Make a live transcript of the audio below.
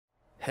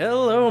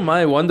Hello,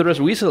 my wondrous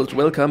weasels.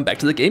 Welcome back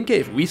to the Game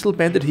Cave. Weasel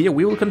Bandit here.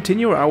 We will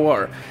continue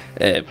our,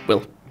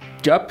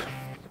 job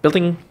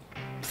building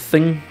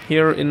thing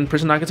here in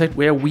Prison Architect,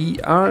 where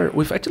we've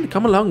actually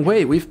come a long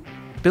way. We've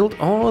built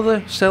all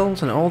the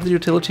cells and all the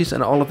utilities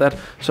and all of that.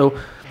 So,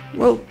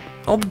 well,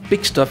 all the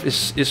big stuff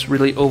is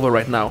really over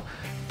right now.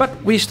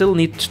 But we still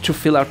need to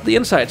fill out the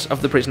insides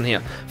of the prison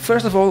here.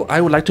 First of all, I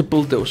would like to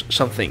bulldoze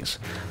some things.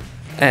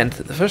 And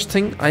the first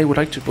thing I would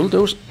like to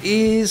bulldoze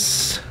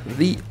is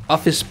the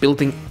office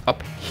building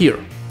up here.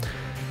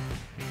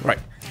 Right,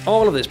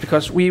 all of this,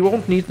 because we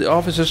won't need the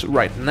offices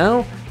right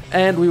now,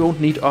 and we won't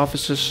need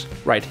offices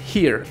right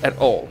here at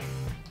all.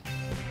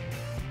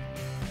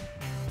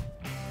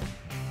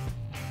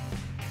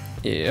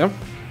 Yeah,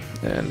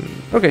 and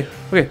okay,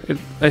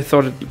 I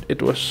thought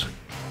it was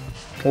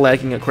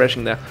lagging and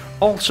crashing there.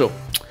 Also,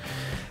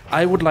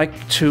 I would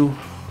like to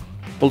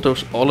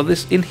bulldoze all of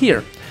this in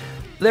here.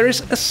 There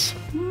is a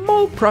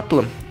small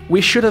problem.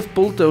 We should have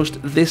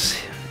bulldozed this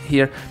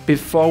here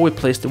before we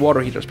place the water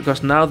heaters,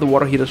 because now the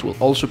water heaters will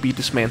also be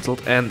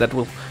dismantled and that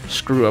will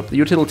screw up the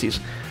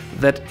utilities.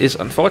 That is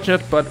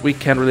unfortunate, but we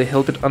can't really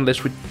help it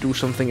unless we do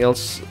something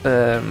else,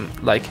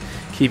 like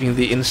keeping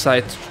the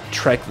inside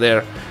track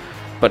there.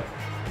 But,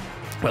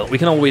 well, we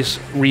can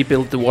always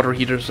rebuild the water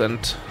heaters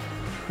and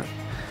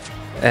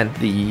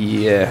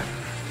the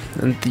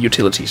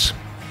utilities.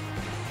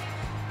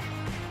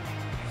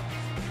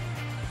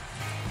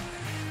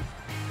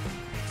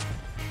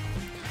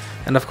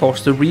 And of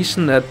course, the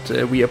reason that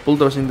we are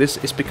bulldozing this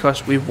is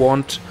because we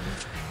want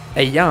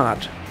a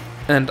yard.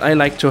 And I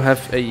like to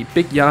have a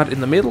big yard in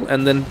the middle,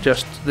 and then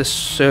just the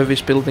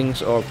service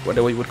buildings, or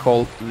whatever you would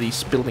call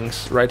these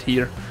buildings right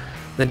here.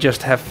 Then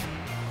just have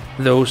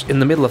those in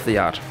the middle of the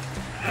yard.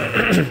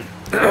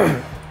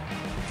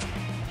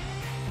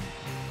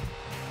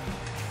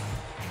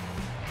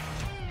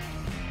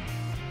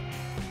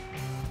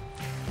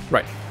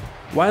 Right.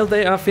 While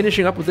they are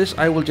finishing up with this,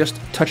 I will just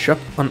touch up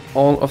on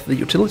all of the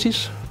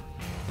utilities.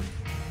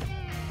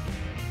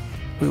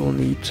 We will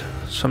need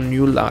some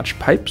new large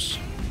pipes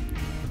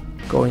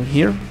going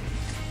here.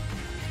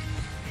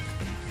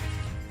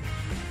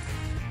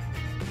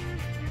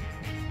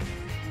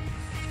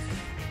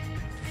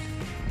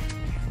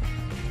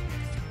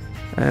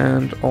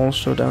 And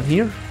also down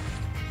here.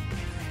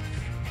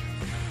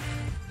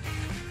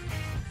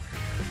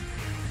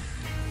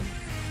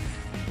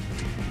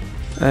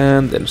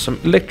 And then some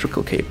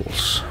electrical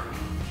cables.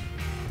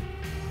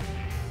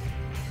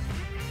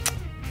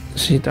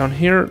 See, down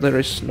here there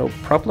is no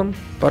problem,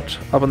 but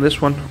up on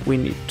this one we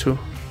need to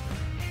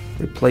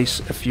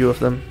replace a few of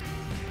them.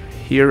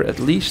 Here at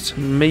least,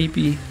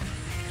 maybe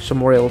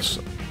somewhere else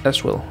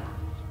as well.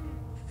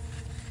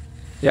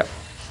 Yeah.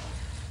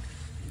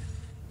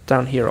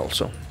 Down here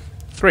also.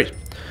 Great.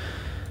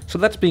 So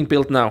that's being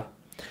built now.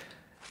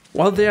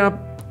 While they are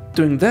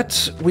doing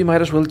that, we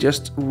might as well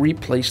just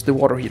replace the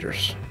water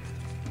heaters.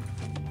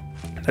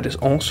 That is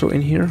also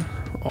in here.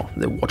 Oh,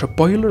 the water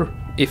boiler,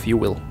 if you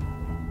will.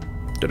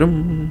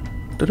 Da-dum,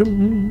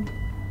 da-dum.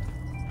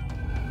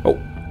 Oh,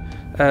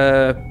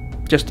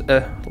 just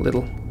a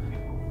little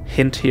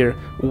hint here.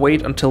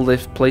 Wait until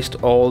they've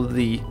placed all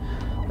the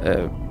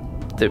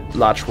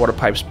large water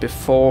pipes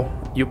before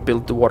you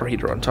build the water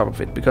heater on top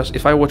of it. Because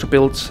if I were to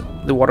build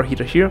the water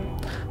heater here,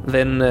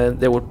 then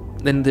they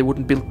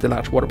wouldn't build the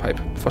large water pipe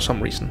for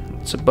some reason.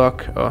 It's a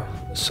bug or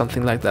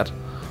something like that.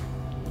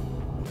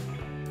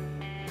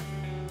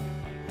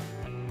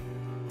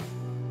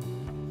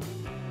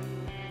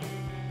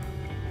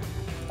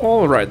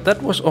 Alright,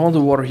 that was all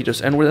the water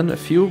heaters, and within a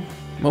few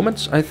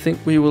moments I think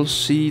we will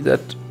see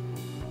that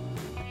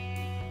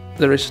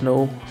there is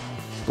no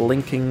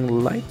blinking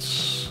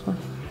lights.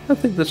 I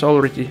think that's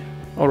already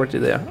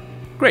there.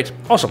 Great,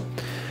 awesome.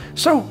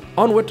 So,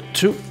 onward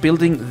to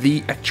building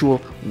the actual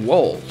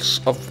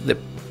walls of the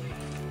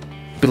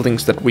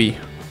buildings that we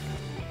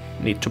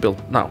need to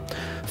build now.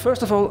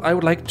 First of all, I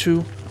would like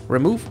to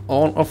remove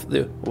all of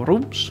the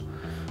rooms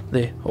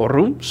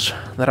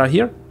that are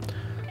here.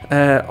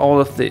 All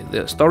of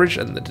the storage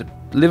and the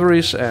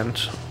deliveries, and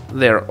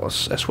there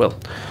as well.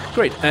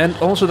 Great, and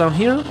also down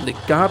here, the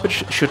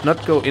garbage should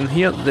not go in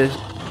here.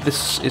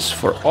 This is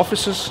for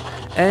offices,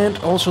 and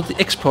also the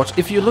exports.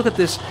 If you look at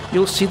this,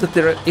 you'll see that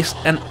there is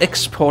an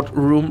export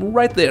room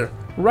right there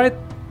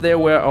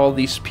where all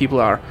these people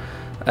are.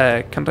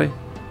 Can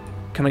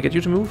I get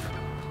you to move?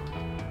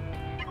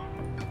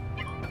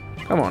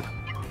 Come on,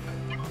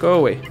 go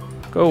away,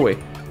 go away,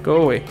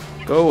 go away,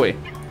 go away,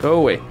 go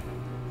away.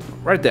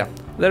 Right there.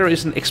 There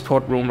is an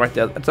export room right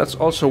there. That's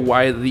also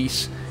why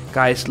these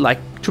guys like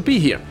to be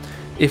here.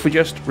 If we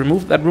just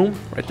remove that room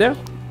right there,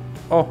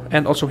 oh,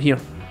 and also here,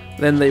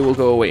 then they will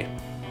go away.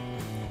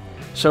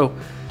 So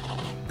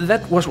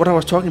that was what I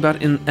was talking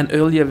about in an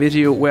earlier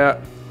video,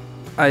 where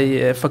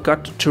I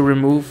forgot to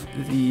remove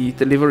the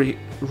delivery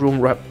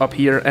room up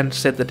here and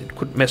said that it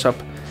could mess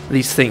up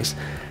these things.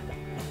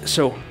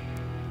 So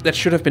that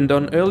should have been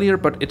done earlier,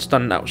 but it's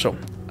done now, so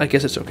I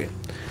guess it's okay.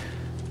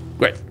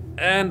 Great.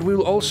 And we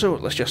will also,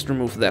 let's just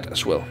remove that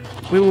as well.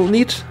 We will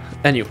need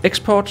a new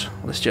export.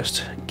 Let's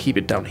just keep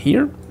it down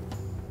here.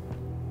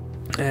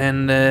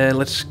 And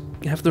let's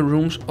have the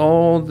rooms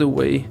all the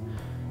way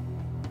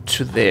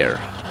to there.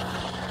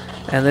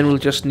 And then we'll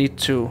just need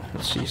to,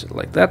 let's see,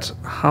 like that.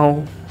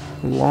 How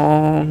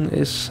long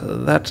is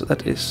that?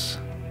 That is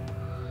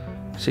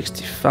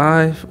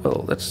 65.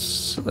 Well,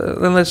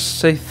 then let's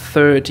say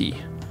 30.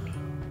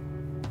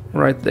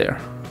 Right there.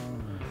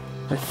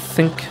 I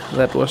think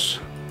that was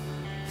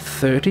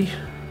 30.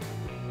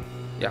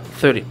 Yeah,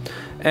 30.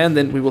 And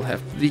then we will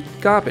have the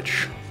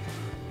garbage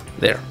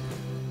there.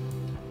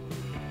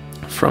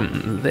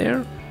 From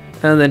there.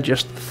 And then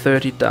just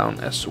 30 down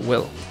as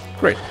well.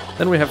 Great.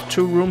 Then we have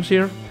 2 rooms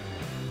here.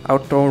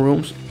 Outdoor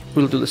rooms.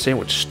 We'll do the same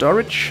with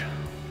storage.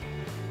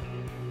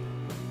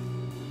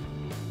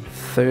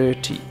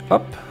 30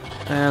 up.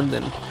 And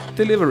then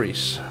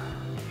deliveries.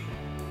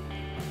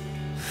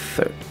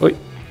 Wait.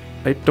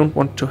 I don't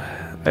want to...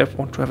 I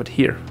want to have it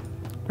here.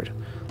 Great.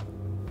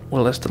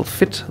 Will that still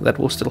fit? That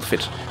will still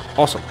fit.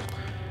 Awesome.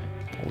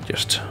 We'll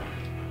just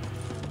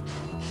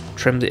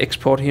trim the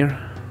export here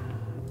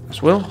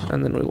as well.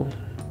 And then we'll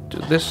do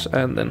this.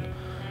 And then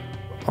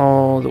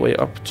all the way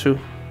up to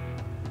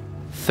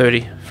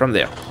 30 from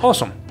there.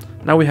 Awesome.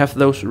 Now we have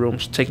those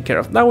rooms taken care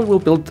of. Now we will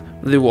build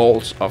the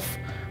walls of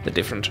the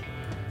different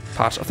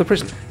parts of the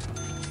prison.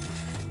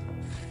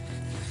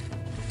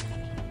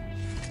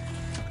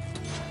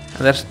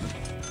 And that's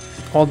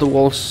all the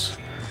walls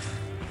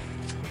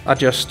are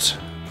just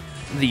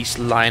these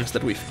lines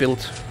that we've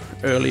built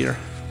earlier.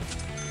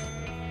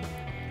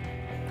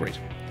 Great.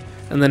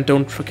 And then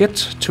don't forget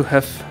to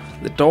have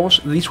the doors.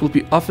 These will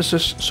be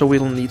offices, so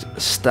we'll need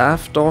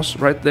staff doors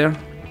right there.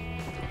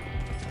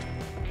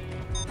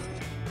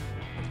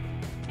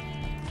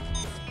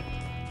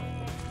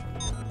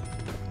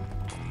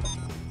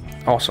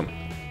 Awesome.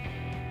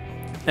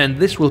 And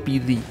this will be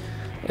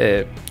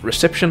the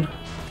reception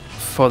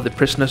for the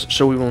prisoners,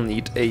 so we will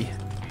need a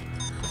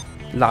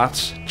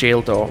large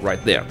jail door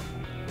right there.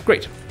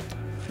 Great.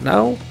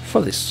 Now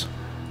for this.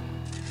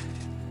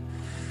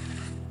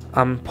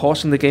 I'm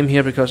pausing the game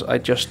here because I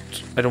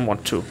don't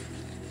want to.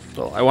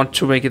 Well, I want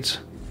to make it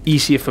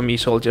easier for me,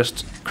 so I'll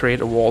just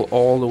create a wall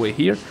all the way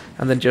here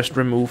and then just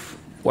remove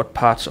what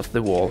parts of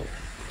the wall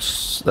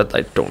that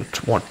I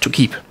don't want to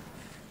keep.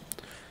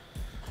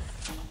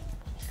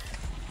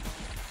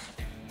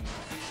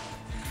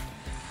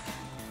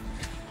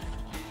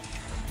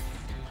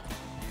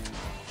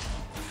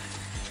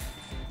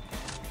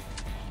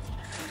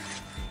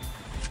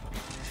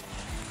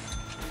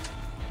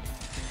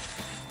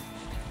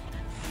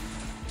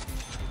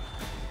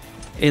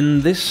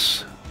 In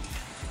this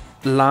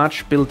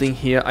large building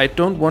here, I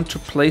don't want to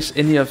place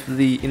any of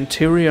the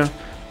interior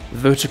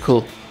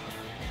vertical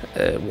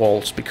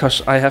walls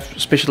because I have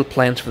special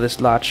plans for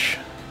this large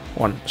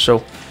one.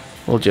 So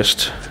we'll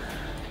just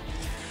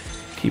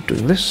keep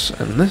doing this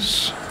and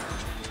this.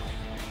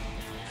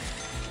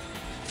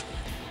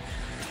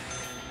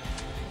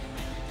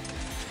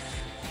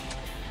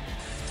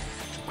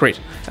 Great.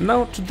 And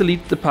now to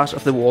delete the parts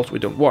of the walls we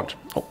don't want.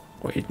 Oh,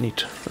 we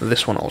need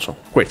this one also.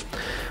 Great.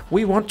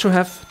 We want to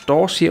have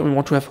doors here, we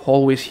want to have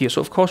hallways here. So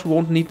of course we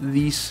won't need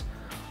these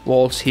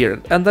walls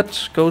here. And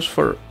that goes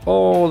for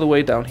all the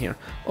way down here.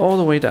 All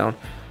the way down.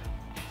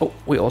 Oh,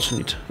 we also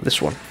need this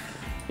one.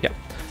 Yeah.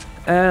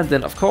 And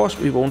then of course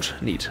we won't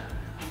need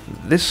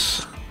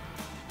this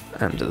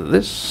and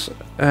this,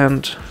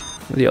 and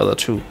the other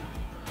two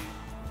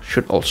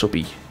should also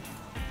be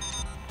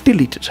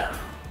deleted.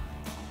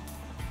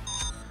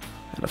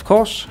 And of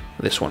course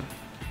this one.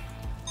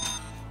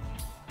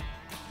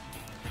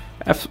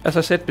 As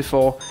I said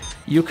before,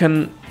 you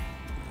can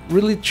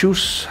really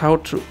choose how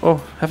to... Oh,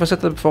 have I said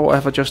that before, or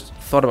have I just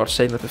thought about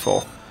saying that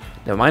before?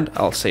 Never mind,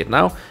 I'll say it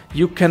now.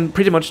 You can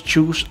pretty much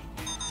choose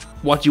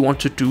what you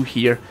want to do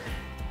here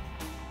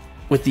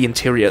with the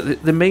interior.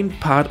 The main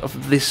part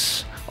of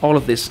this, all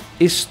of this,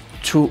 is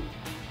to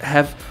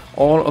have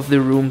all of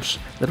the rooms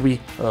that we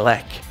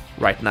lack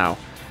right now.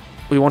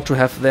 We want to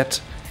have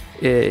that,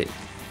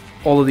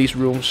 all of these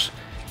rooms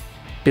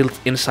built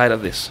inside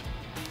of this,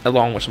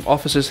 along with some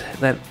offices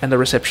then and a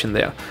reception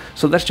there.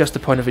 So that's just the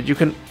point of it. You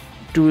can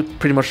do it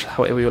pretty much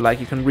however you like.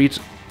 You can read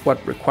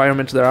what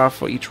requirements there are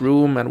for each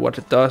room and what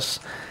it does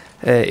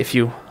if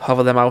you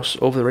hover the mouse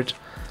over it.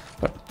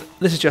 But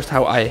this is just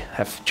how I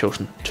have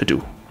chosen to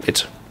do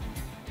it.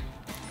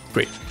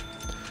 Great.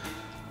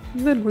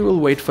 And then we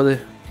will wait for the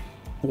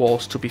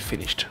walls to be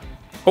finished.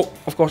 Oh,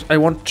 of course, I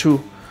want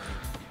to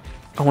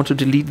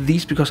delete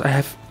these because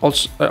I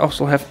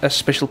also have a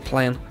special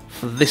plan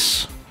for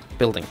this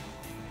building.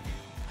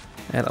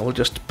 And I will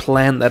just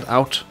plan that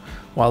out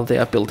while they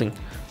are building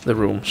the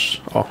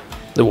rooms or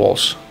the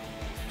walls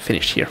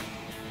finished here.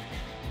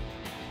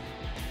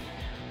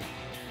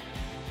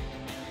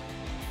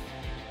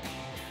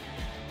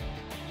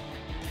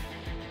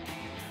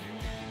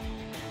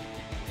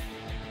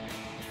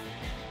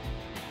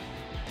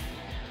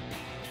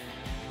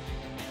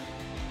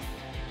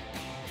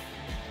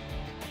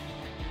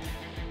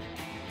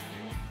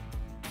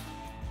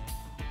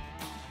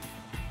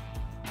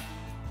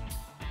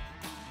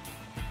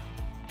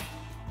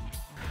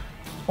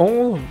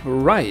 All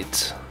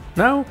right.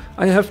 Now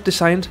I have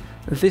designed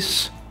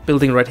this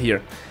building right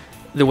here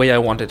the way I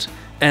want it.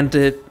 And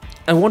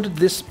I wanted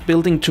this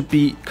building to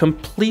be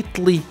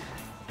completely,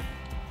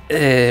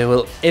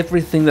 well,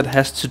 everything that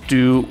has to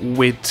do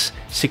with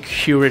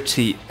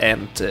security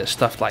and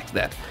stuff like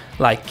that.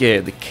 Like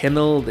the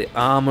kennel, the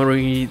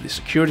armory, the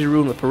security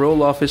room, the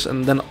parole office,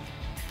 and then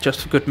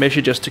just for good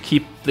measure, just to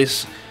keep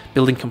this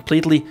building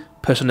completely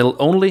personnel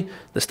only,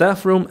 the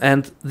staff room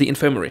and the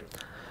infirmary.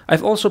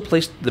 I've also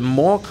placed the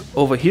morgue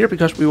over here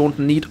because we won't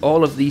need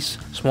all of these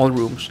small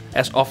rooms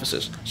as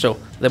offices. So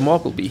the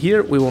morgue will be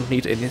here, we won't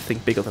need anything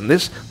bigger than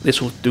this.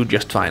 This will do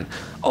just fine.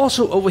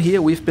 Also over here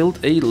we've built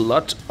a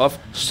lot of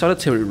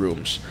solitary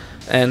rooms.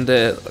 And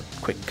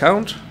quick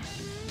count,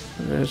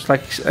 it's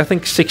like I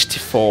think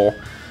 64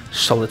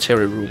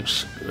 solitary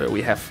rooms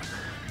we have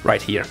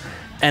right here.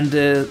 And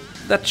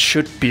that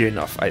should be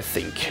enough, I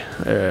think.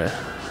 That's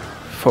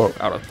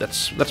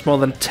more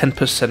than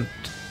 10%,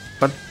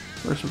 but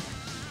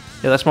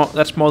yeah, that's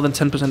more than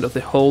 10% of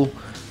the whole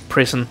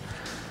prison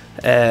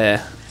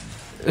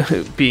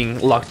being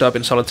locked up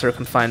in solitary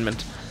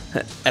confinement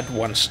at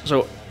once.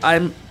 So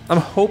I'm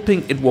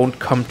hoping it won't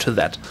come to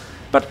that,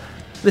 but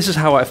this is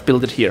how I've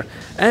built it here.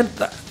 And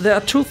there are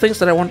two things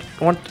that I want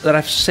that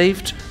I've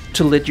saved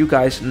to let you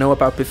guys know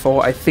about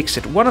before I fix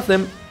it. One of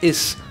them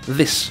is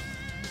this.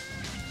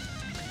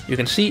 You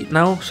can see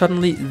now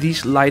suddenly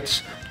these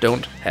lights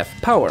don't have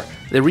power.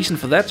 The reason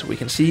for that we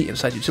can see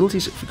inside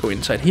utilities. If we go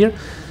inside here,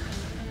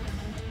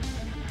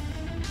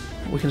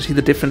 we can see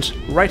the difference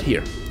right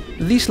here.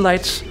 These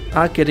lights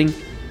are getting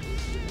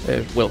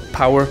well,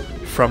 power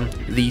from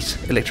these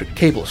electric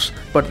cables,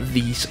 but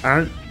these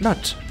aren't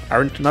not.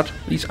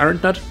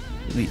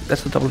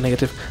 That's the double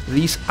negative.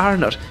 These are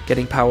not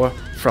getting power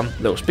from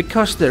those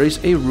because there is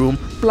a room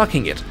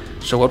blocking it.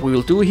 So what we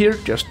will do here,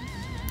 just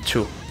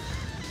to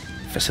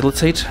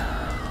facilitate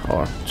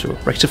or to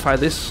rectify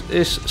this,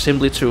 is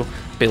simply to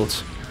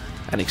build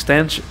an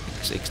extension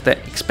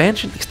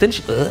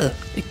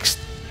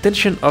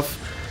of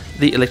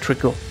the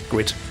electrical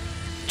grid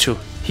to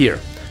here.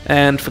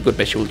 And for good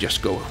measure we'll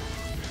just go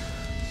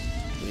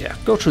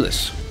through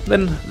this.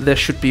 Then there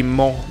should be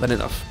more than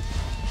enough.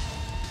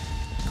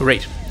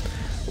 Great.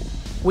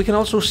 We can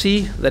also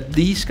see that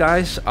these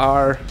guys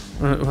are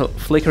well,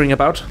 flickering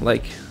about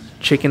like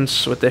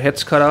chickens with their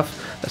heads cut off.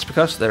 That's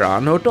because there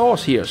are no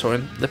doors here. So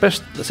in the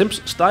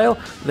Sims style,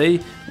 they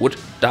would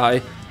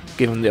die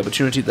given the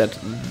opportunity that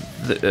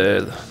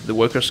the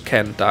workers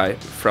can die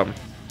from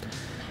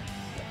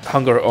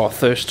hunger or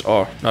thirst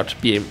or not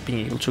being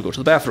able to go to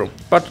the bathroom.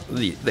 But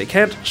they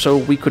can't, so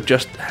we could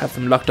just have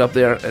them locked up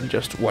there and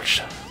just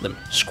watch them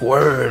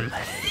squirm.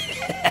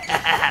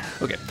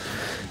 Okay,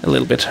 a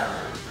little bit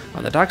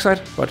on the dark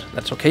side, but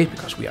that's okay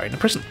because we are in a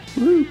prison.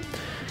 Woo.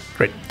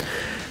 Great.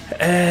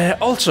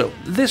 Also,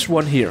 this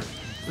one here.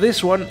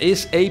 This one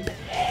is a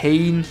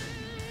pain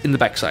in the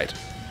backside.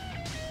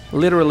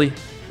 Literally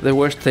the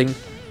worst thing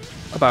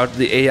about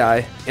the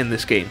AI in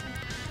this game.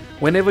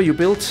 Whenever you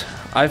build,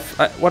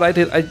 what I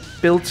did, I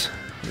built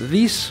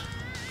these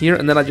here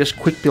and then I just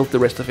quick built the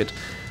rest of it.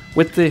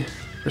 With the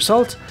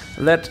result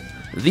that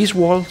these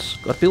walls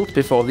got built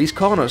before these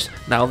corners.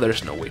 Now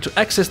there's no way to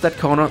access that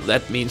corner.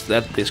 That means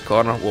that this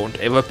corner won't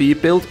ever be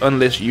built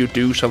unless you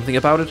do something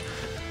about it.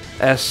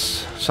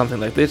 As something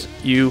like this,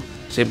 you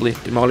simply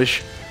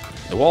demolish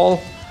the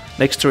wall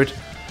next to it,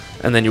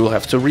 and then you will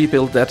have to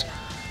rebuild that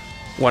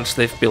once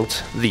they've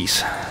built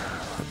these.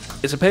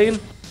 It's a pain,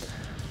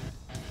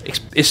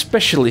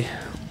 especially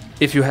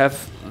if you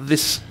have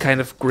this kind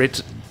of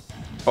grid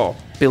or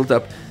build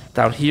up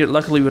down here.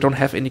 Luckily we don't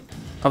have any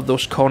of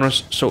those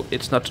corners, so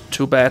it's not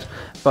too bad.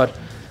 But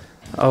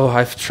oh,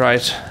 I've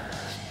tried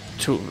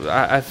to.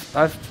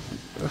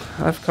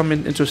 I've come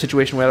into a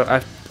situation where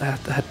I've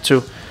had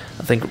to,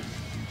 I think,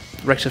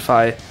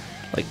 rectify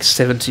like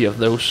 70 of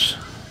those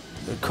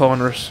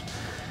corners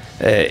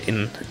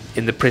in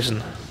the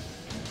prison.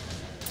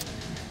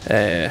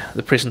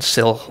 The prison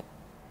cell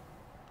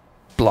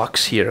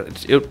blocks here.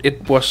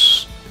 It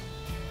was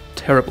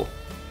terrible,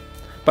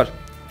 but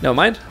never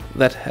mind.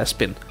 That has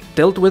been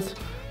dealt with,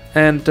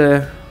 and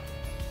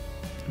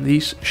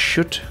these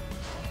should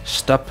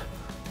stop.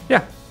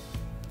 Yeah,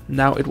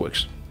 now it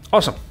works.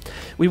 Awesome.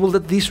 We will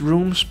let these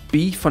rooms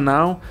be for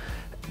now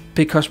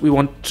because we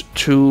want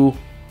to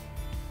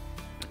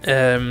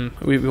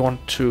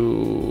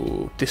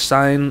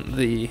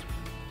design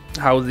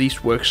how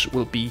these works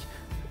will be,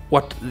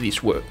 what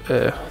these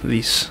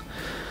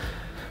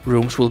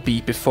rooms will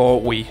be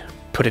before we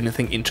put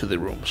anything into the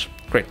rooms.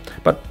 Great.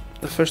 But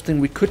the first thing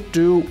we could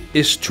do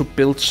is to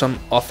build some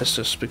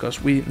offices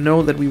because we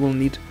know that we will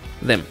need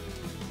them.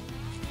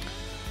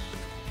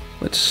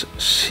 Let's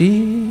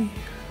see.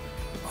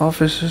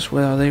 Offices,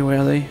 where are they? Where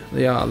are they?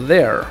 They are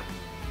there.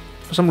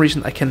 For some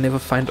reason I can never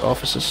find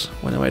offices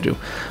whenever I do.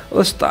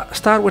 Let's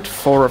start with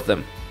 4 of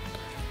them.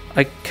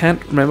 I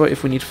can't remember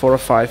if we need 4 or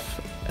 5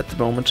 at the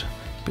moment,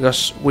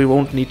 because we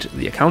won't need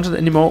the accountant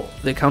anymore.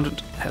 The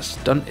accountant has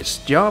done its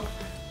job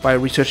by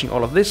researching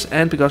all of this,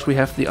 and because we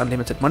have the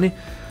unlimited money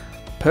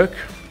perk,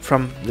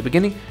 from the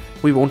beginning,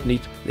 we won't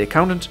need the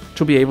accountant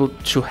to be able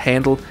to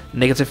handle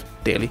negative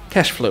daily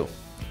cash flow.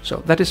 So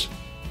that is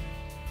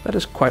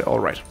quite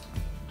alright.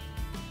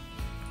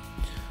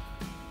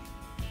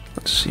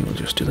 Let's see, we'll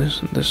just do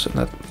this and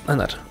that and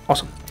that.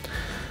 Awesome.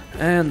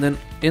 And then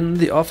in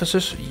the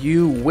offices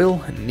you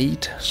will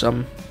need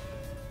some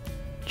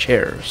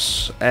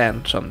chairs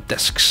and some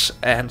desks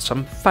and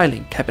some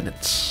filing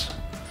cabinets.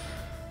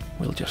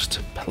 We'll just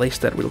place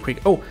that real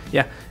quick. Oh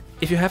yeah,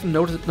 if you haven't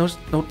noticed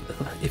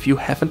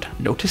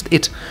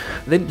it,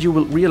 then you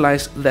will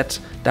realize that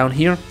down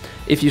here,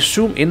 if you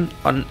zoom in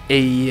on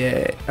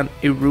a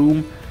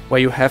room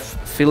where you have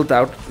filled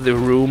out the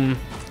room,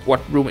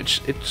 what room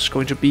it's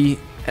going to be,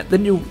 and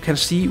then you can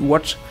see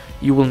what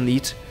you will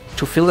need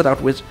to fill it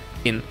out with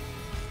in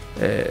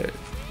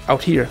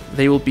out here.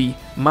 They will be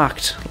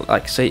marked,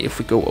 like say if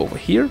we go over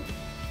here,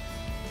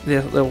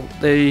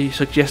 they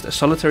suggest a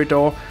solitary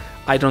door.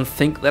 I don't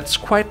think that's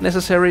quite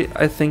necessary.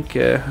 I think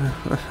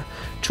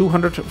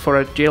 200 for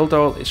a jail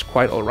door is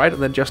quite alright,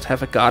 and then just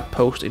have a guard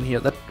post in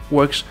here. That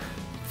works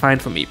fine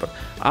for me. But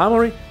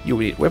armory, you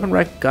need weapon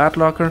rack, guard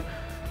locker,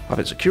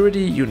 office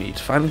security, you need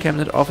filing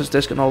cabinet, office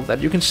desk and all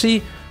that. You can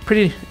see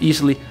pretty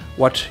easily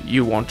what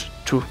you want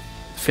to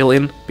fill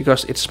in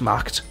because it's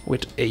marked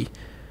with a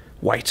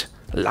white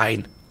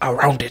line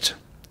around it.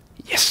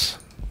 Yes.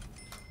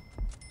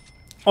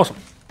 Awesome.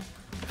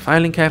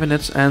 Filing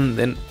cabinets, and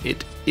then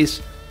it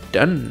is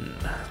done.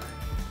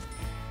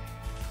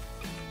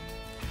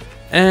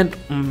 And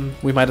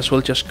we might as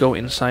well just go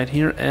inside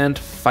here and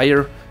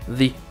fire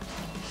the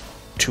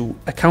 2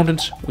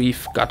 accountants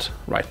we've got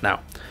right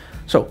now.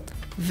 So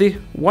the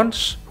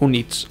ones who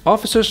needs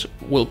officers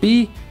will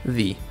be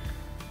the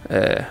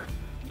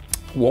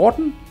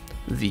warden,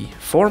 the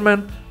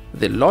foreman,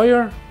 the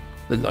lawyer,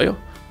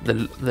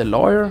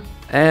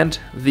 and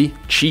the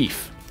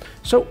chief.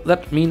 So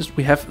that means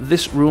we have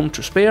this room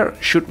to spare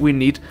should we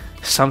need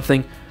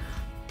something.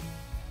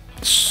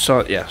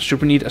 So yeah,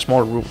 should we need a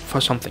small room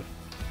for something.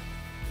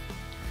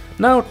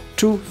 Now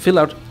to fill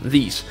out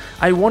these,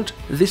 I want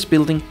this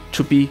building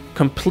to be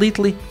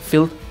completely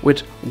filled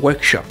with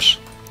workshops.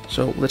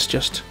 So let's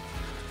just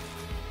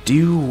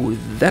do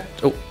that.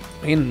 Oh,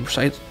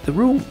 inside the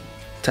room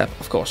tab,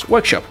 of course,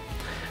 workshop.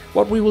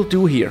 What we will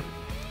do here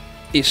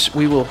is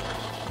we'll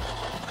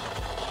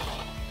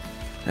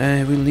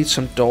need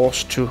some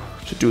doors to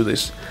do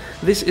this.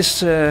 This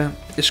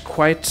is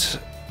quite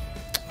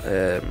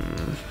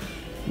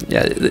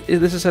yeah,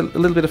 this is a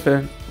little bit of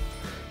a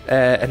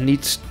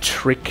neat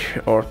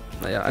trick, or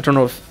I don't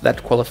know if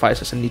that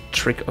qualifies as a neat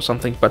trick or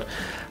something, but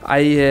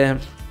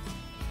I've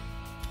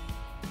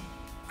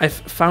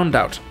found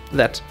out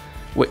that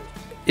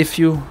if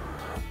you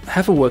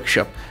have a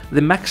workshop,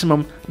 the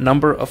maximum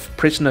number of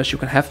prisoners you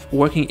can have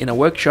working in a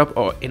workshop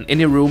or in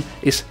any room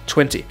is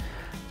 20,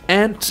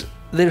 and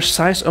the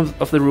size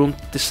of the room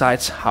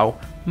decides how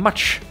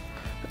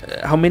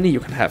many you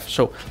can have.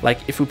 So like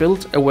if we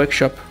build a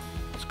workshop,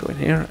 let's go in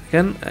here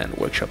again and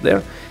workshop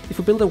there. If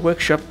we build a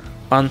workshop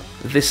on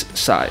this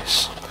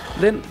size,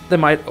 then there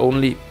might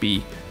only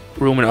be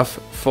room enough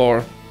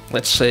for,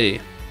 let's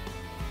say,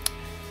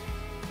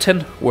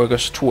 10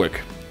 workers to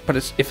work. But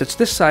if it's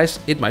this size,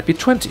 it might be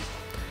 20.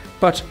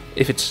 But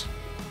if it's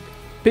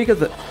bigger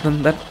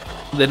than that,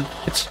 then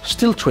it's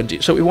still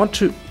 20. So we want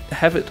to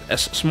have it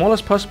as small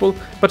as possible,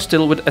 but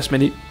still with as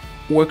many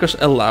workers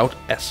allowed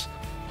as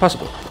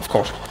possible, of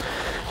course.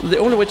 The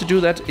only way to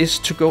do that is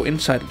to go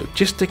inside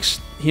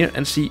logistics here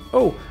and see,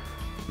 oh,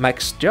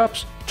 max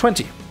jobs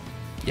 20.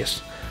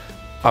 Yes.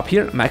 Up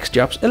here, max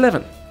jobs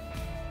 11.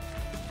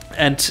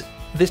 And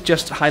this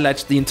just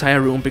highlights the entire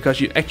room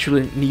because you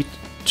actually need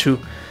to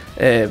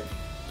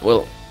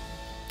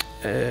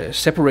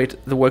separate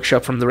the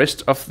workshop from the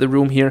rest of the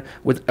room here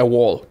with a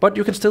wall. But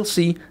you can still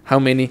see how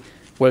many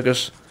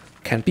workers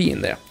can be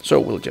in there. So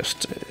we'll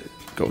just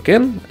go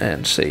again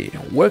and say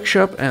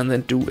workshop and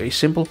then do a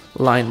simple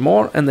line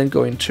more and then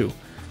go into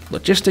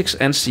logistics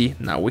and see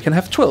now we can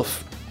have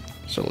 12.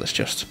 So let's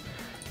just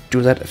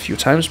do that a few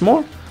times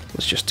more.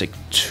 Let's just take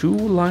 2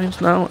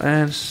 lines now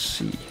and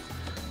see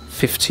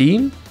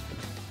 15.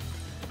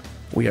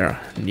 We are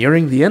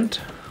nearing the end.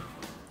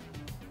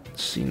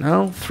 Let's see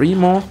now 3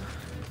 more.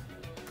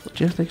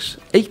 Logistics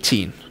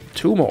 18.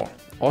 2 more.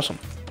 Awesome.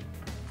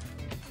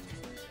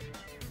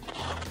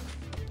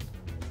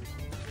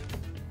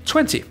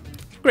 20.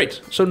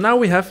 Great. So now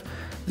we have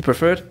the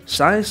preferred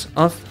size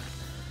of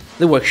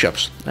the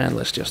workshops. And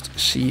let's just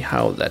see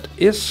how that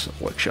is.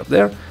 Workshop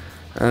there.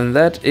 And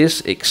that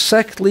is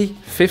exactly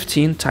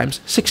 15 times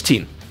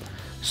 16.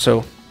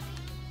 So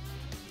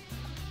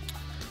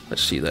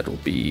let's see, that will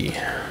be...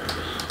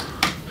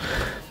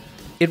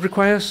 It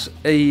requires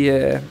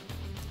a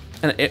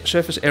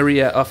surface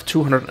area of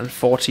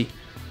 240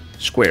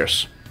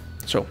 squares.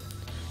 So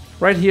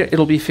right here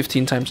it'll be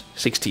 15 times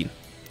 16.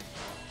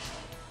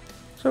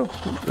 So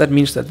that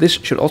means that this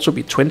should also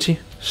be 20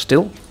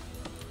 still.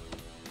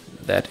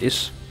 That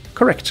is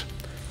correct.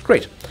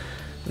 Great.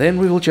 Then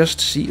we will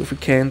just see if we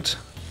can't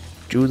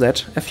do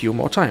that a few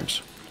more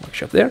times.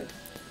 Workshop there.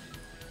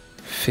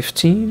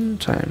 15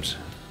 times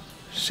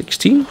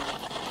 16.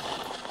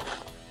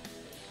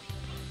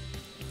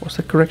 Was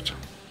that correct?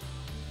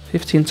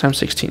 15 times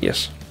 16,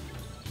 yes.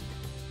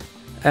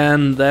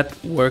 And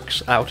that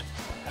works out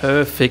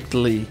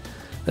perfectly.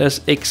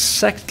 There's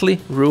exactly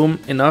room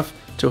enough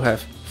to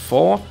have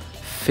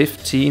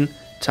 15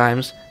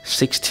 times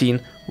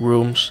 16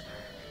 rooms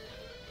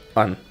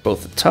on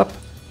both the top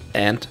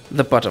and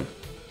the bottom.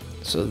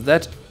 So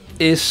that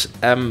is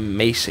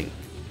amazing.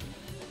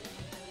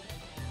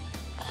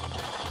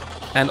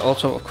 And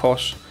also, of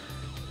course,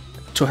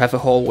 to have a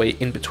hallway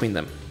in between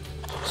them.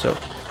 So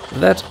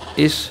that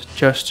is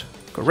just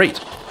great.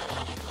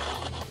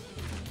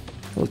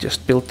 We'll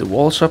just build the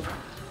walls up.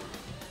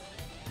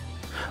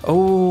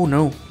 Oh,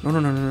 no.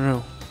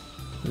 No.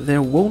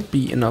 There won't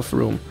be enough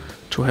room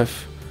to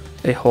have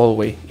a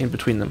hallway in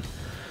between them.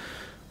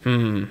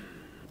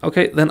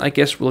 Okay, then I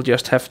guess we'll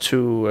just have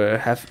to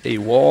have a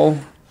wall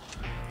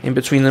in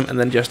between them and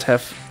then just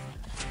have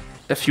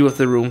a few of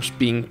the rooms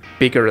being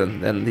bigger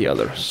than the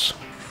others.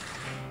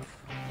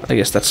 I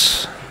guess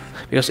that's...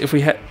 Because if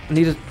we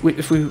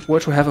were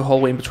to have a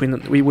hallway in between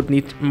them, we would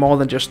need more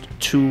than just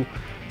two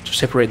to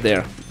separate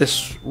there.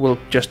 This will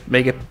just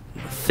make a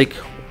thick,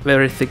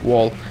 very thick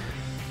wall.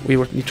 We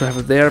would need to have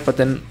it there, but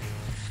then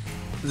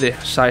the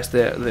size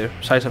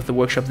of the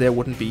workshop there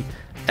wouldn't be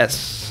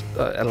as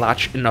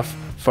large enough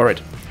for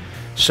it.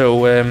 So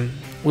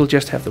we'll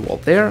just have the wall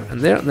there,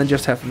 and then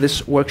just have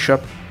this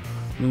workshop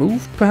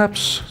moved,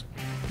 perhaps.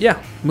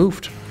 Yeah,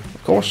 moved,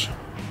 of course.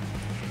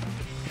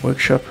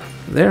 Workshop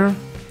there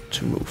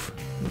to move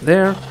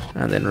there,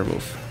 and then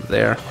remove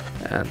there,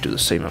 and do the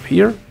same up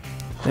here,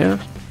 there,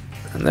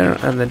 and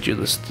then do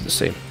the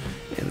same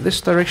in this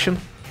direction,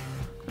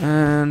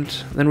 and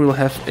then we'll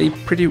have a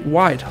pretty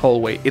wide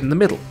hallway in the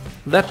middle.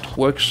 That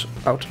works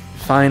out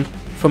fine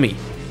for me.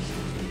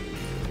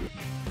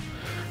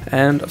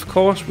 And of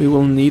course we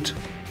will need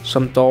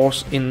some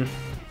doors in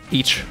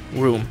each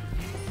room.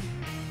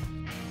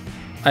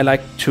 I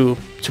like to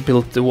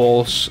build the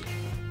walls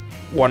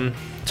one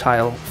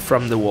tile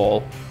from the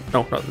wall.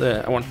 No, not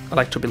the. I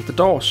like to build the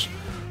doors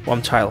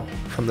one tile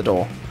from the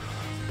door.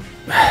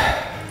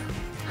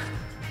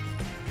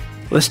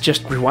 Let's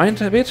just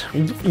rewind a bit.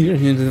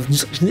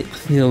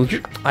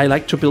 I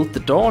like to build the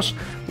doors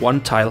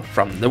one tile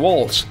from the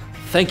walls.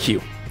 Thank you.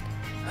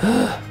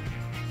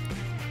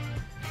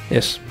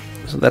 Yes,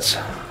 so that's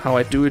how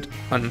I do it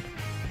on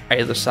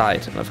either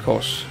side, and of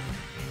course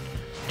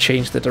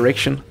change the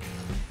direction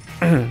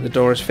the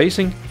door is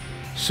facing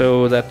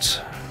so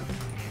that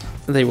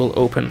they will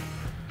open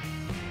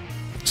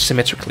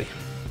symmetrically.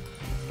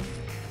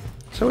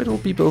 So it will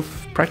be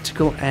both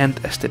practical and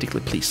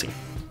aesthetically pleasing.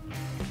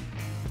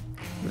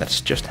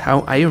 That's just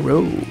how I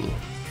roll.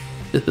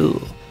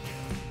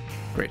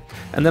 Great.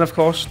 And then of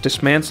course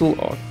dismantle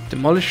or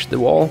demolish the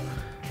wall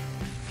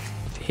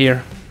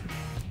here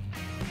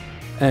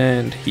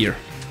and here.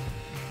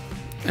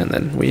 And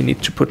then we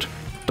need to put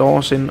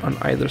doors in on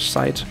either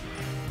side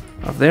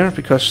of there,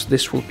 because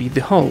this will be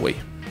the hallway.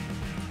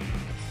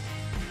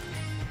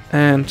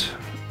 And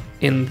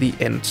in the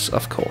ends,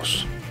 of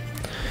course.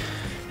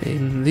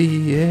 In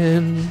the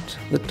end,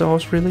 the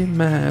doors really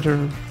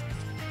matter.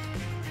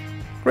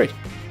 Great.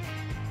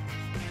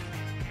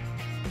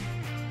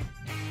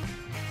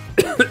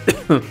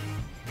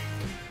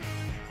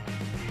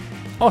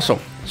 Awesome.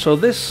 So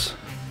this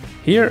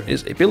here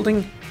is a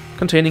building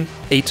containing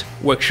 8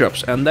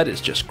 workshops, and that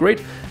is just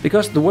great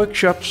because the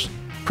workshops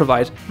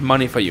provide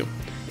money for you.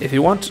 If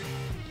you want,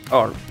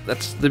 or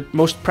that's the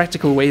most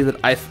practical way that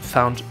I've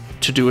found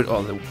to do it,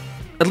 or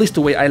at least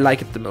the way I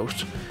like it the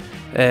most,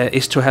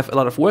 is to have a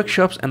lot of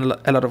workshops and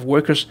a lot of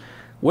workers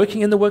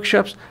working in the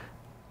workshops,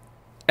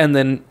 and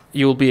then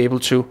you'll be able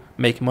to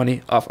make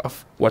money off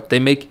of what they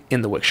make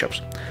in the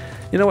workshops.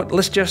 You know what,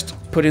 let's just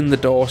put in the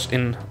doors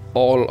in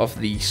all of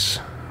these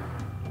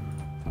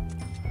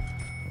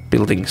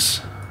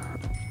buildings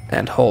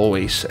and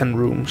hallways and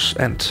rooms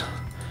and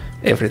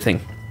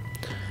everything.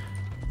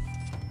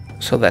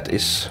 So that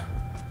is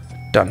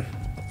done.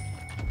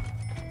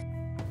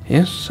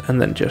 Yes,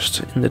 and then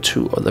just in the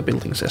 2 other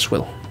buildings as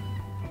well.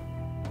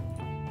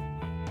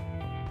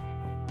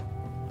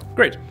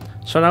 Great.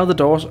 So now the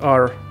doors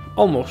are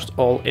almost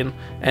all in,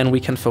 and we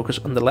can focus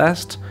on the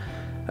last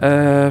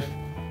 12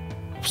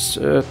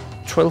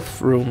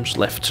 rooms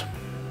left.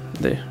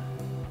 The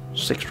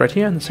 6 right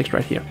here and the 6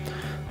 right here.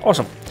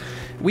 Awesome.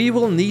 We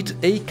will need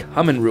a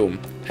common room,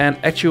 and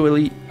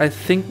actually I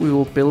think we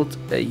will build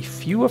a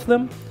few of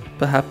them,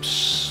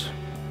 perhaps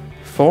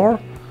 4,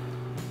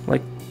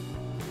 like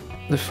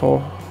the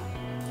 4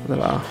 that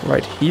are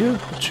right here,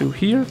 the 2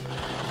 here,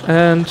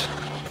 and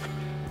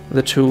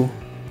the 2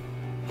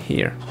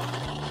 here.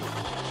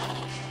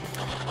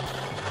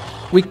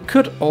 We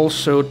could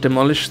also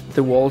demolish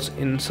the walls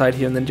inside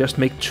here and then just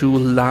make 2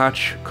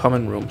 large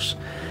common rooms.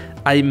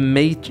 I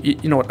made,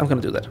 you know what, I'm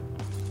gonna do that.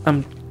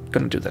 I'm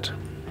gonna do that.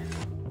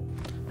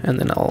 And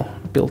then I'll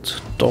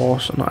build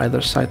doors on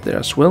either side there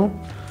as well.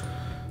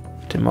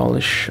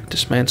 Demolish,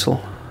 dismantle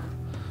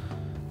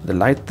the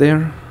light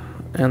there,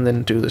 and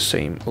then do the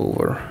same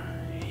over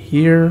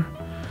here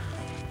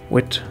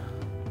with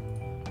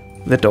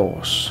the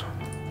doors.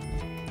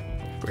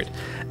 Great.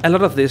 A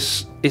lot of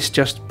this is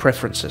just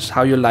preferences,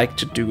 how you like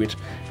to do it.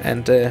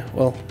 And,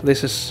 well,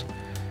 this is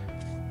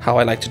how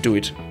I like to do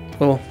it,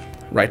 well,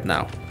 right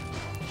now.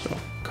 So,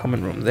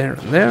 common room there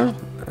and there.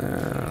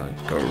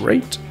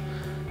 Great.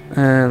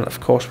 And, of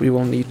course, we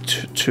will need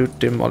to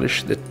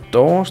demolish the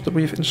doors that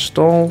we've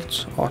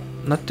installed. Or,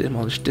 not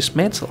demolish,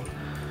 dismantle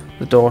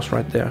the doors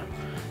right there.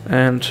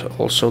 And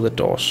also the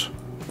doors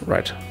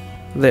right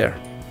there.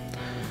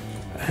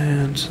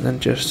 And then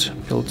just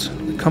build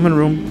the common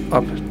room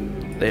up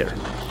there.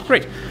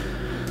 Great.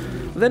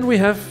 Then we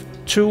have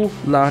 2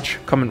 large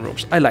common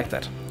rooms. I like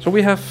that. So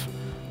we have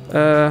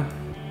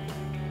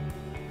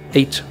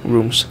 8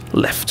 rooms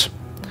left.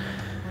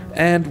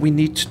 And we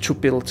need to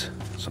build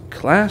some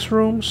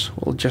classrooms.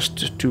 We'll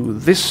just do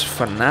this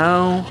for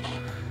now.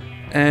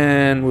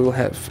 And we'll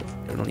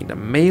need a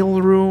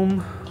mail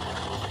room.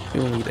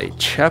 We'll need a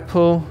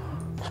chapel.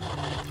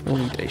 We'll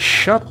need a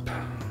shop.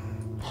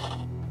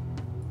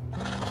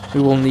 We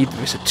will need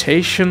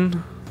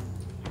visitation.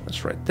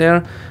 That's right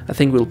there. I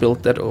think we'll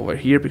build that over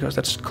here because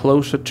that's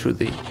closer to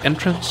the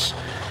entrance.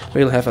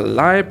 We'll have a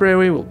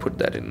library. We'll put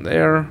that in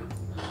there.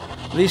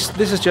 This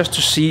is just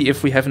to see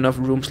if we have enough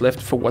rooms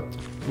left for what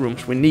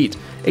rooms we need.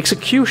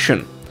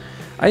 Execution.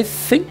 I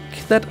think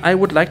that I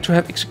would like to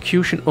have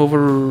execution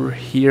over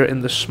here in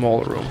the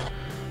small room.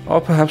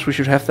 Or perhaps we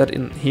should have that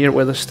in here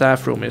where the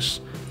staff room is.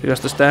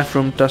 Because the staff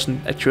room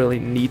doesn't actually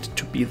need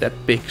to be that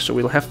big. So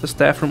we'll have the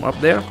staff room up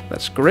there.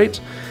 That's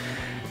great.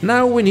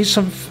 Now we need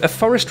a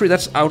forestry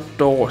that's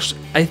outdoors.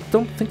 I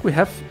don't think we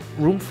have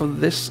room for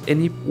this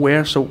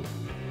anywhere, so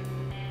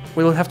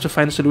we'll have to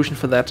find a solution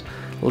for that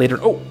later.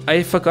 Oh,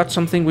 I forgot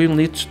something. We will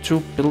need to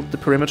build the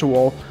perimeter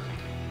wall.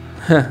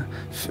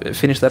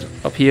 Finish that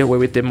up here where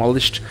we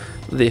demolished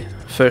the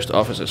first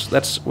offices.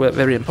 That's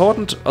very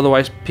important,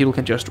 otherwise people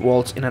can just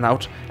waltz in and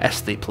out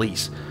as they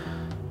please.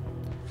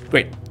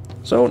 Great.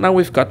 So now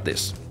we've got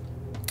this.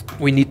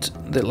 We need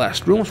the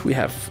last rooms. We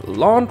have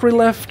laundry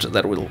left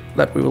that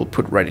we will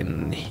put right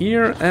in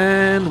here,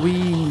 and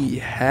we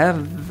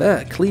have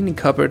a cleaning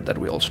cupboard that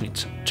we also need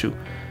to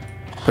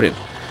put in.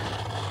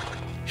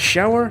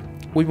 Shower.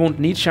 We won't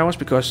need showers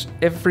because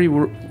every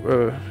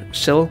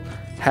cell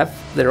have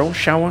their own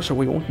shower, so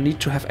we won't need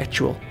to have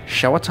actual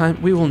shower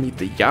time. We will need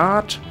the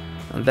yard,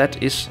 and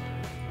that is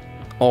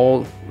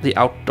all the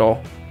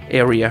outdoor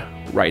area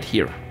right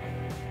here.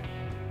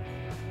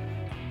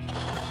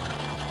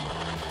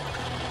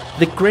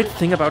 The great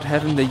thing about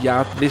having the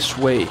yard this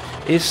way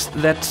is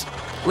that,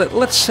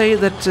 let's say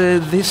that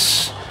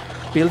this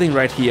building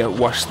right here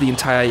was the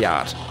entire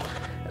yard.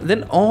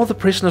 Then all the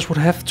prisoners would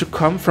have to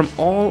come from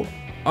all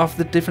of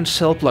the different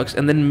cell blocks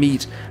and then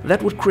meet.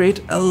 That would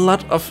create a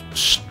lot of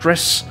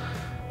stress,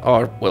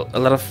 or, well, a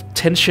lot of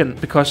tension,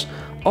 because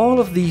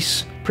all of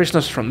these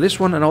prisoners from this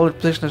one and all the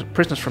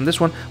prisoners from this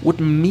one would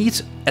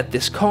meet at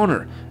this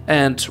corner.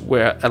 And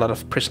where a lot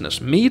of prisoners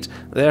meet,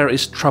 there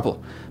is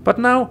trouble. But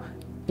now,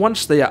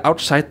 once they are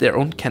outside their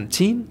own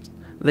canteen,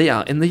 they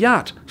are in the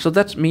yard. So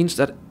that means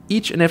that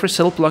each and every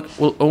cell block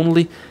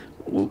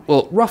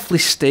will roughly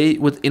stay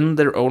within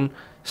their own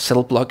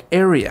cell block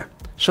area.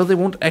 So they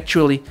won't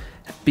actually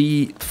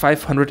be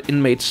 500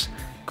 inmates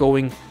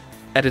going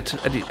at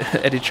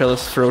each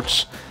other's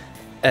throats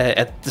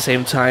at the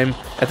same time,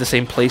 at the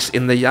same place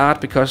in the yard,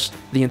 because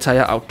the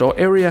entire outdoor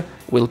area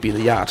will be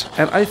the yard.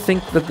 And I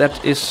think that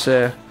that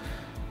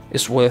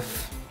is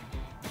worth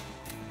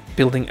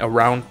building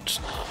around,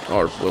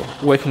 or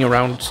working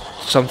around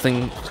some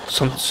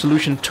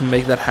solution to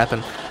make that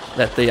happen,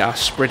 that they are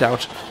spread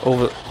out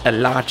over a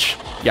large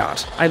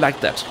yard. I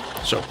like that.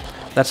 So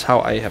that's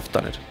how I have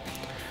done it.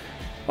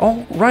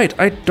 All right,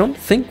 I don't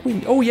think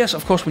we... Oh yes,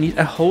 of course we need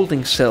a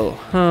holding cell.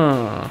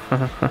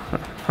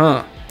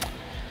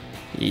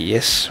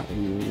 Yes,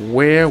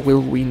 where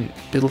will we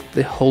build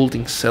the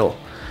holding cell?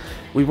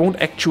 We won't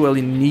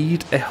actually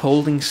need a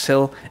holding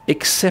cell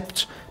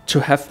except to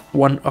have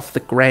one of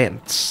the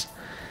grants.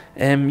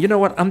 You know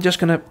what, I'm just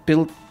gonna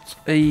build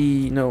a...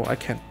 No, I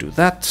can't do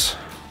that.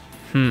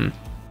 You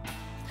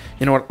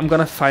know what, I'm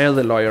gonna fire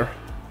the lawyer.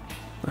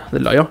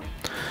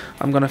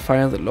 I'm gonna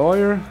fire the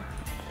lawyer.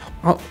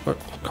 Oh,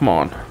 come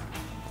on.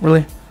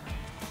 Really?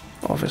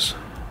 Office.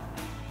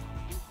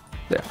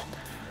 There.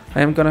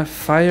 I am gonna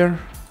fire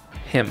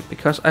him,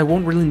 because I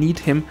won't really need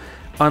him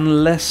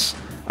unless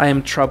I am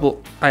in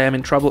trouble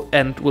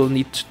and will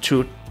need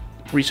to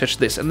research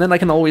this. And then I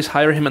can always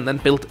hire him and then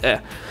build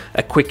a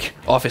quick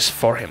office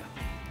for him.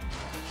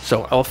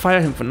 So I'll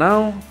fire him for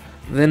now.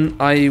 Then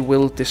I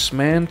will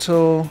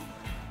dismantle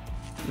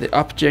the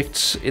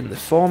objects in the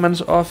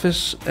foreman's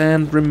office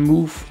and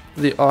remove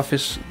the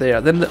office there.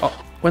 Then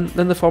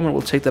the foreman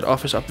will take that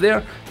office up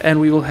there, and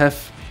we will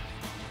have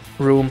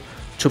room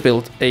to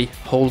build a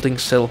holding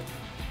cell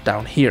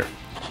down here.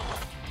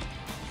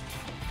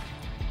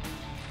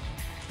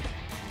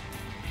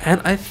 And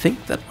I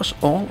think that was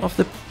all of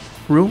the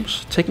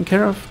rooms taken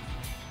care of,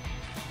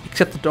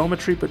 except the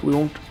dormitory, but we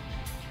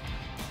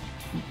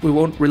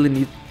won't really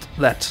need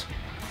that,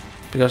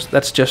 because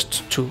that's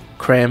just to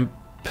cram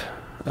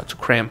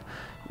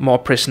more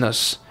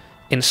prisoners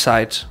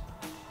inside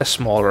a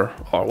smaller,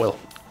 or well,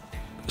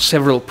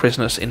 several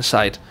prisoners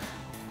inside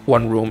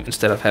one room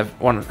instead of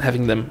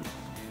having them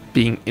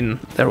being in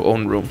their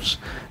own rooms.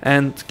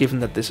 And given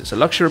that this is a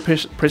luxury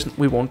prison,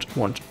 we won't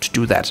want to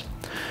do that.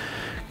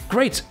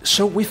 Great,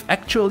 so we've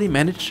actually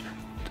managed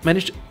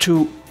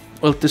to,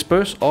 well,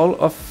 disperse all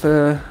of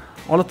the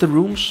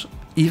rooms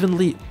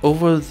evenly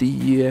over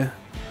the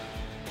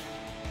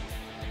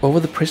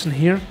prison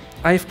here.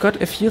 I've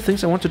got a few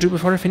things I want to do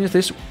before I finish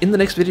this. In the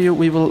next video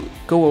we will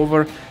go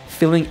over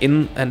filling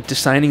in and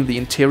designing the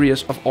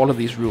interiors of all of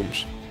these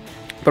rooms.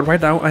 But right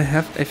now I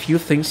have a few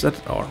things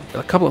or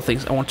a couple of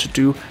things I want to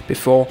do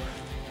before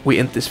we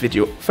end this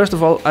video. First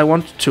of all, I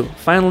want to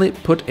finally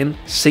put in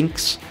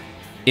sinks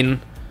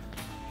in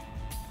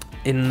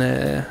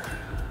the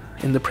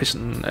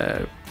prison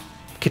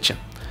kitchen.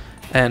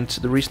 And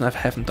the reason I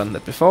haven't done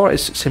that before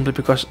is simply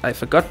because I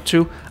forgot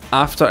to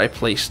after I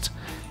placed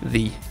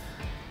the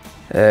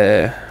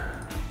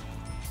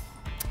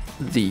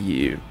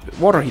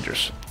water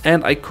heaters.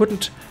 And I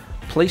couldn't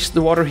place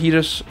the water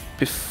heaters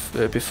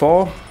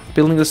before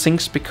building the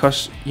sinks,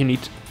 because you need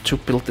to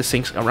build the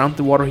sinks around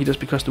the water heaters,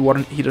 because the water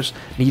heaters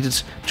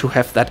needed to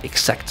have that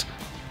exact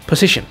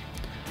position.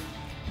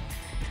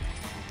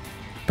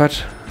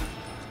 But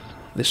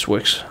this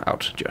works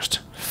out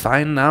just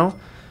fine now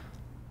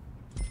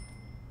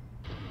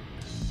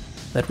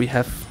that we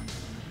have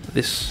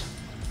this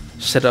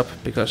set up,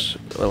 because,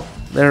 well,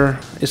 there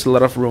is a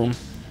lot of room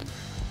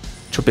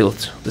to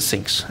build the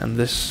sinks, and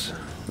this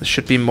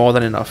should be more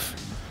than enough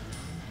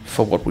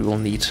for what we will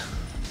need.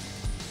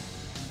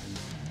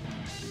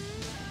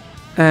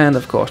 And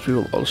of course we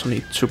will also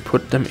need to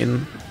put them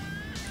in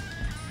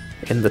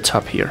the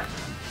top here.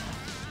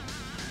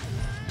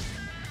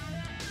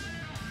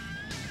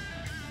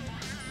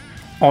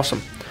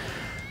 Awesome.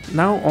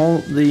 Now all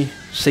the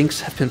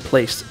sinks have been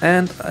placed,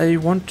 and I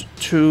want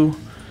to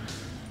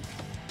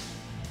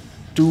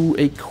do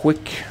a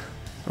quick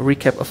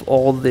recap of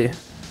all the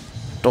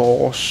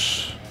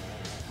doors,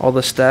 all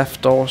the staff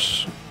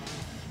doors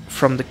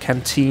from the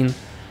canteen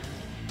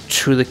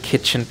to the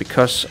kitchen,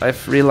 because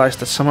I've realized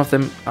that some of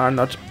them are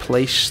not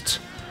placed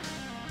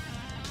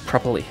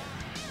properly.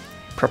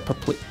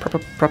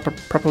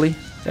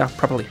 Yeah,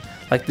 properly.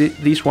 Like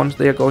these ones,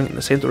 they are going in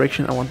the same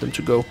direction. I want them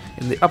to go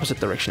in the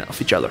opposite direction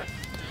of each other.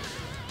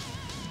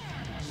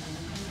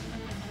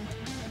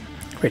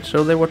 Great,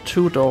 so there were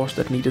 2 doors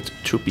that needed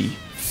to be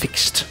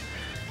fixed.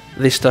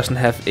 This doesn't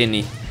have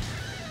any,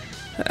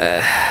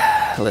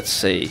 let's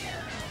say,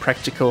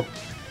 practical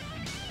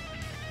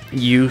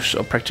use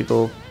or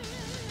practical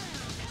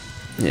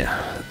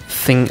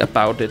thing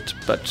about it,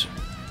 but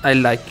I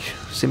like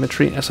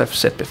symmetry, as I've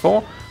said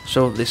before,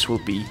 so this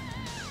will be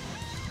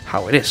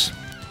how it is.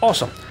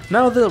 Awesome.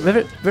 Now the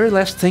very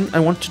last thing I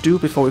want to do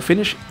before we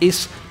finish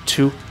is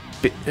to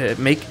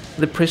make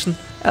the prison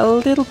a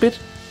little bit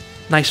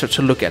nicer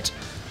to look at.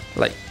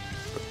 Like,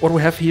 what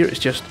we have here is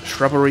just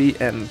shrubbery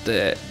and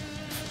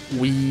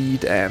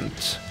weed and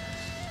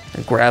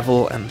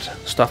gravel and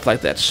stuff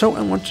like that, so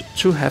I want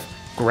to have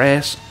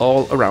grass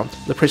all around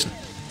the prison.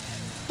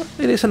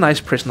 It is a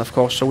nice prison, of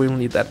course, so we will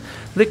need that.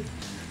 The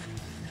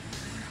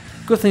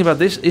good thing about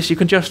this is you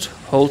can just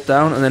hold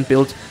down and then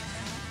build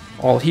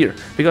all here,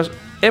 because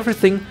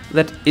everything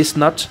that is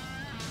not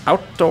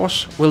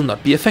outdoors will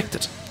not be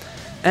affected.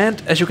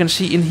 And as you can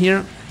see in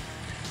here,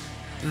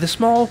 the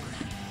small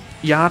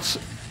yards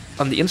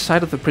on the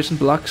inside of the prison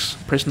blocks,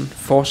 prison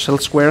 4 cell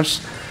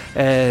squares,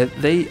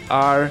 they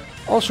are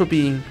also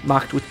being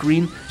marked with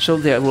green, so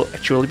there will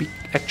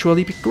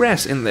actually be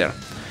grass in there.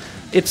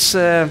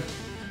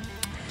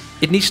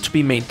 It needs to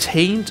be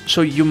maintained,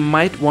 so you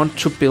might want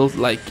to build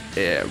like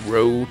a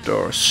road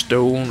or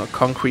stone or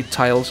concrete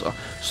tiles or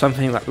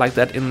something like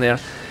that in there,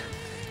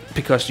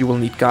 because you will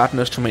need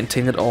gardeners to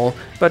maintain it all.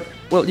 But,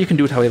 well, you can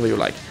do it however you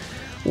like.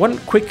 One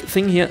quick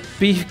thing here,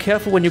 be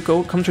careful when you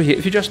come to here.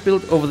 If you just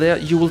build over there,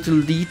 you will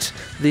delete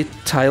the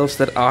tiles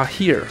that are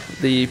here,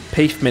 the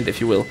pavement, if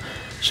you will.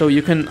 So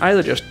you can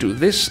either just do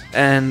this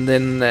and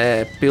then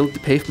build the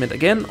pavement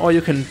again, or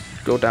you can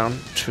go down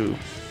to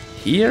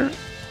here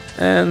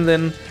and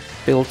then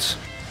build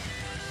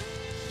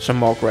some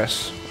more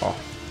grass, or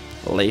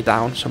lay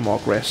down some more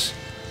grass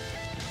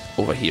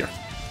over here.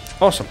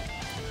 Awesome.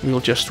 We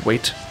will just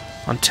wait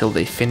until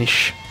they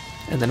finish,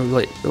 and then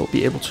we'll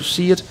be able to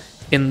see it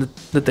in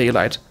the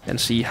daylight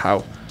and see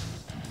how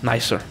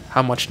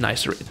much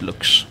nicer it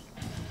looks.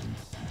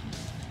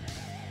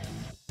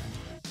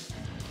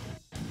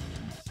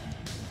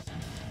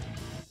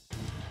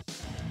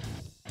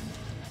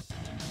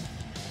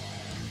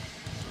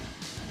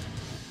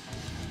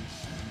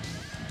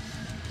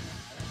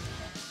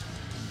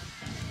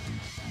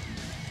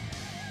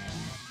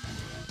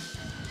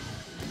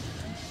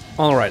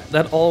 Alright,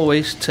 that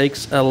always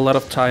takes a lot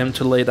of time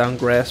to lay down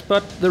grass,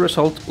 but the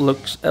result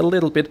looks a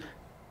little bit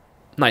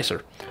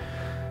nicer.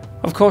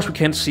 Of course we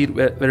can't see it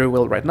very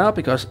well right now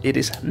because it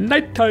is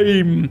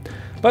nighttime,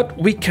 but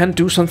we can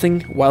do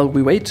something while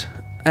we wait,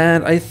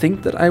 and I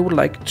think that I would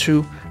like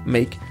to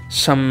make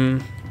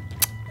some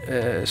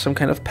some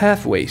kind of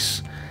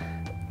pathways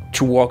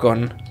to walk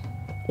on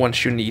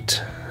once you need,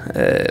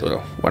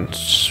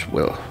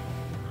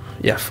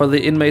 for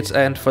the inmates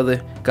and for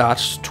the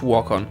guards to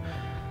walk on.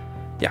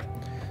 Yeah.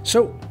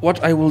 So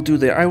what I will do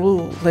there, I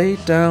will lay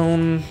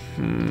down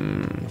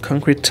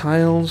concrete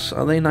tiles.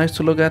 Are they nice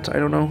to look at? I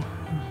don't know.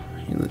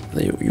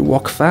 You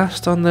walk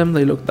fast on them.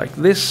 They look like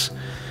this.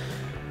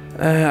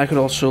 I could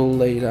also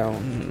lay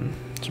down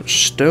some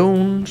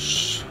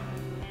stones,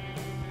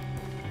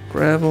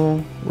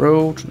 gravel,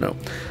 road. No,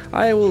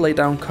 I will lay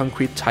down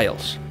concrete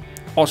tiles.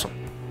 Awesome.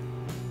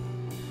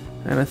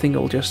 And I think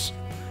I'll just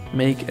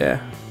make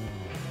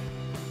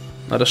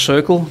not a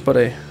circle, but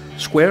a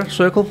square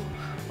circle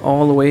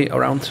all the way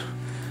around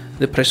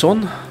the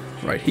prison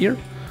right here.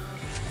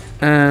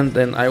 And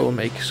then I will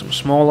make some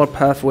smaller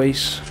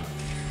pathways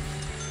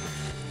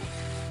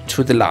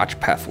to the large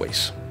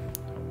pathways.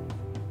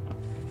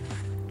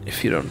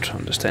 If you don't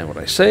understand what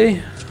I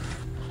say,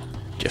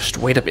 just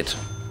wait a bit.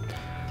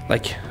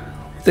 Like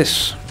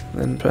this.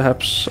 Then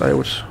perhaps I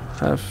would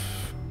have...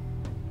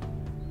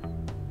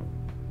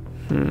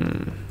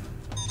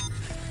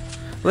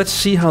 Let's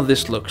see how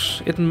this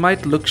looks. It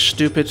might look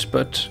stupid,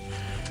 but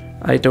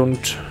I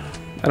don't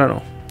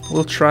know.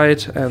 We'll try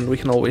it and we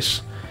can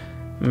always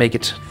make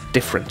it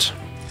different.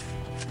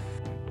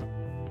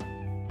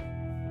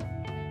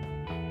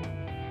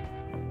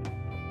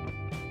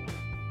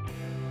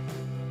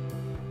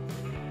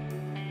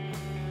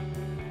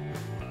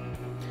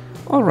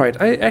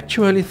 Alright, I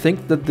actually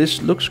think that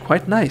this looks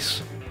quite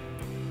nice.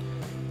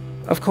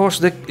 Of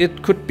course,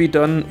 it could be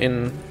done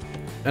in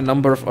a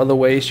number of other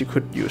ways. You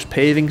could use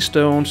paving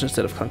stones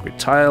instead of concrete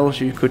tiles.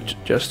 You could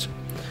just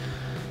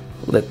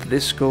let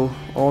this go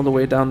all the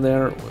way down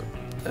there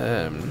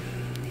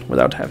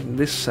without having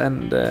this.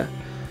 And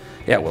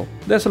yeah, well,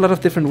 there's a lot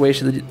of different ways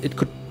that it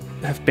could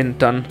have been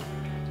done.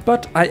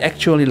 But I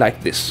actually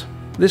like this.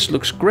 This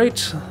looks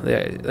great.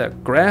 There are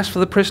grass for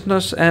the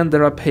prisoners and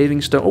there are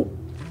paving stones. Oh,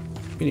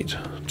 we need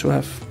to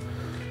have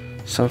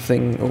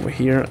something over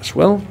here as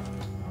well.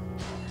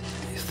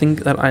 I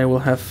think that I will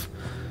have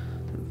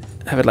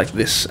it like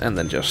this and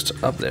then just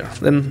up there.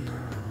 Then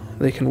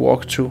they can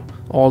walk to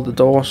all the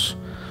doors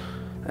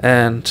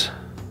and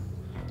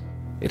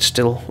it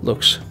still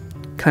looks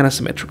kind of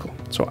symmetrical.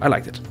 So I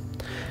liked it.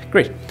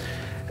 Great.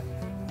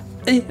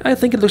 I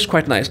think it looks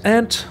quite nice,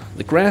 and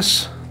the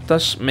grass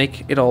does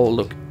make it all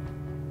look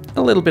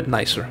a little bit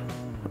nicer.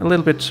 A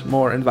little bit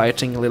more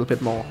inviting, a little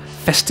bit more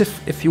festive,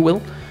 if you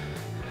will.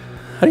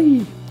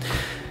 Hey.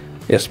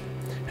 Yes.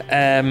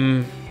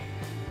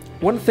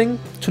 One thing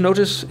to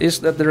notice is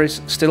that there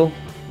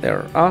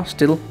are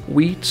still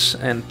weeds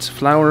and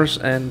flowers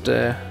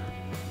and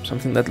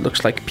something that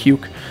looks like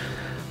puke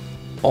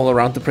all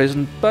around the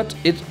prison, but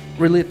it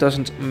really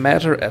doesn't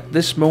matter at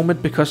this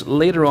moment because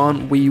later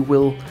on we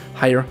will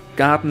hire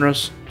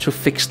gardeners to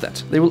fix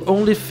that. They will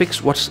only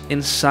fix what's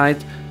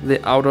inside the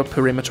outer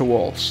perimeter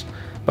walls,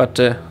 but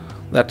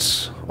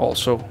that's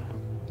also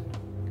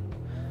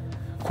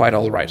quite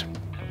alright.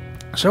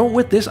 So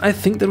with this, I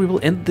think that we will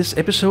end this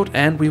episode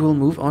and we will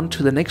move on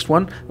to the next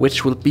one,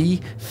 which will be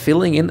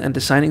filling in and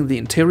designing the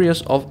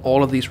interiors of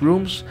all of these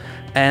rooms.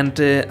 And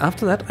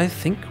after that, I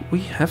think we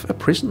have a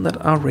prison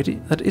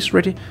that is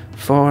ready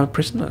for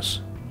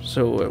prisoners.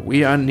 So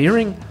we are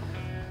nearing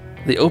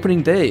the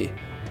opening day,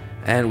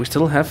 and we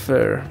still have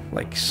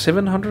like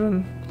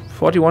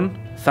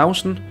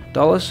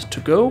 $741,000 to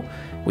go.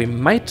 We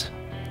might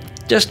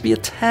just be a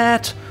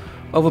tad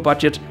over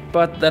budget,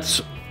 but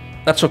that's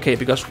okay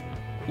because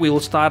we will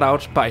start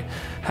out by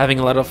having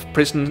a lot of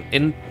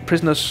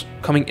prisoners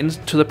coming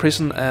into the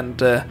prison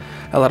and a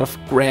lot of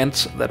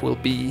grants that will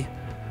be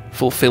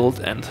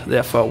fulfilled, and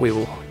therefore we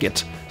will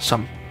get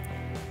some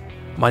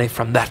money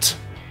from that.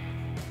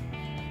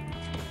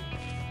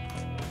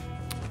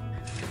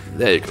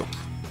 There you go.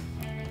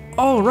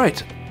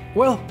 Alright,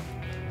 well,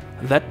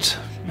 that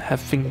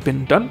having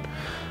been done,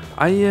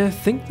 I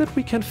think that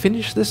we can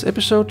finish this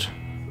episode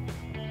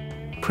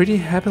pretty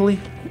happily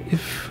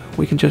if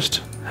we can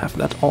just have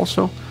that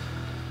also.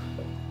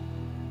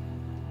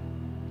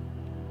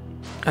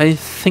 I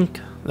think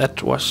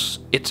that was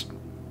it.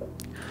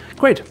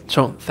 Great,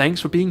 so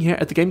thanks for being here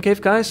at the Game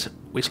Cave, guys.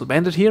 Weasel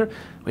Bandit here.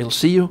 We'll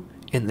see you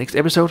in the next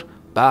episode.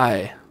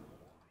 Bye.